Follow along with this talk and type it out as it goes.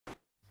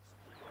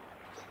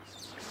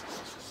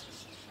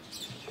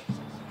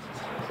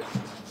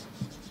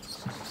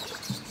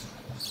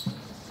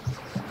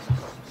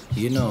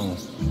You know,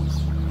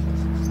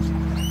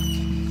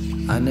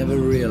 I never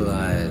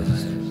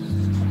realized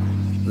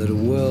that a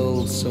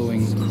world so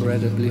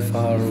incredibly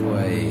far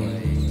away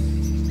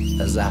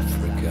as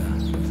Africa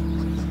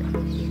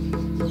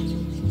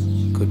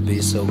could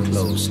be so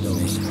close to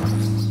me.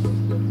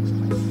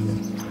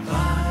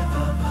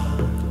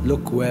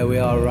 Look where we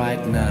are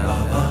right now,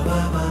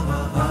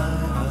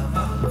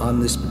 on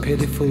this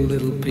pitiful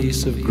little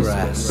piece of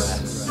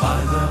grass,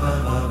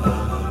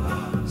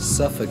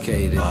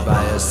 suffocated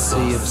by a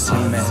sea of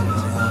cement,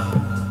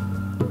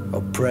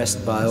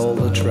 oppressed by all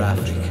the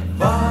traffic.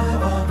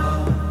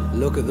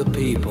 Look at the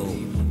people,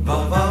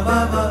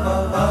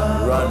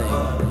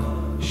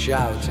 running,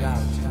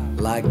 shouting,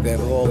 like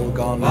they've all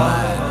gone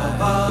mad.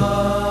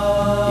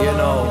 You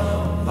know,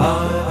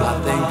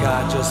 I think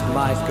I just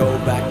might go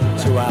back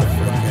to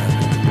Africa.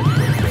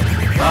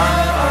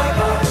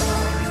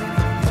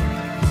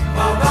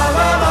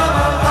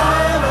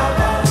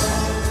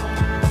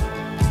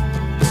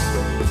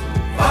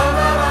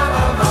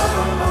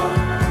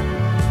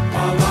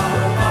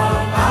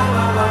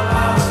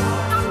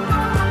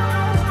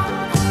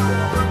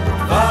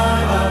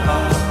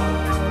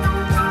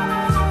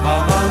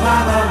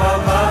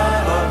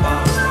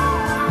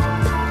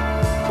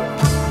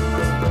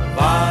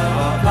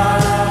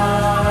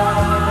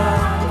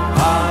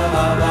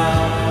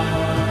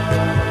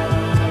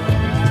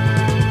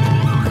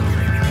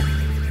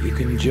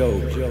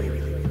 Joke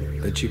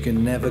that you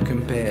can never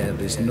compare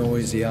this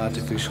noisy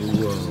artificial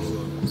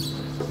world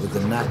with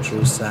the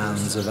natural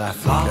sounds of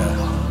Africa.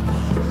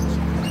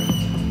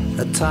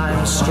 At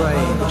times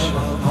strange,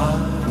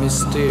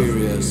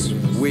 mysterious,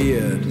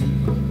 weird,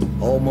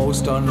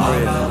 almost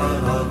unreal.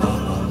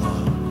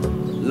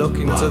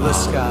 Looking to the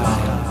sky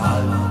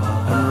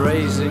and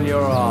raising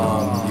your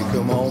arm, you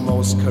can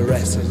almost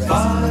caress it,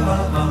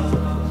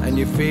 and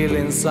you feel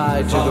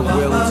inside you the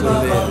will to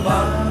live.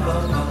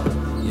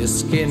 Your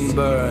skin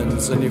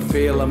burns and you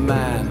feel a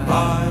man,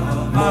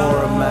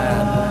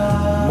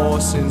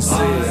 more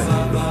sincere.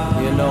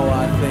 You know,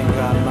 I think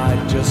I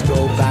might just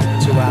go back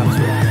to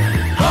Africa.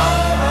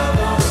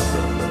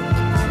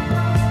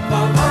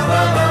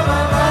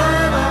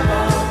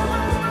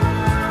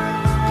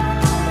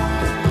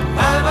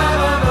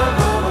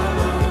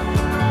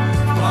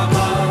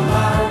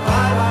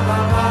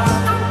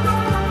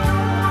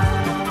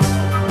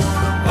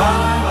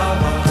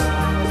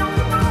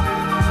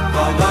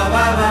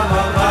 Bye.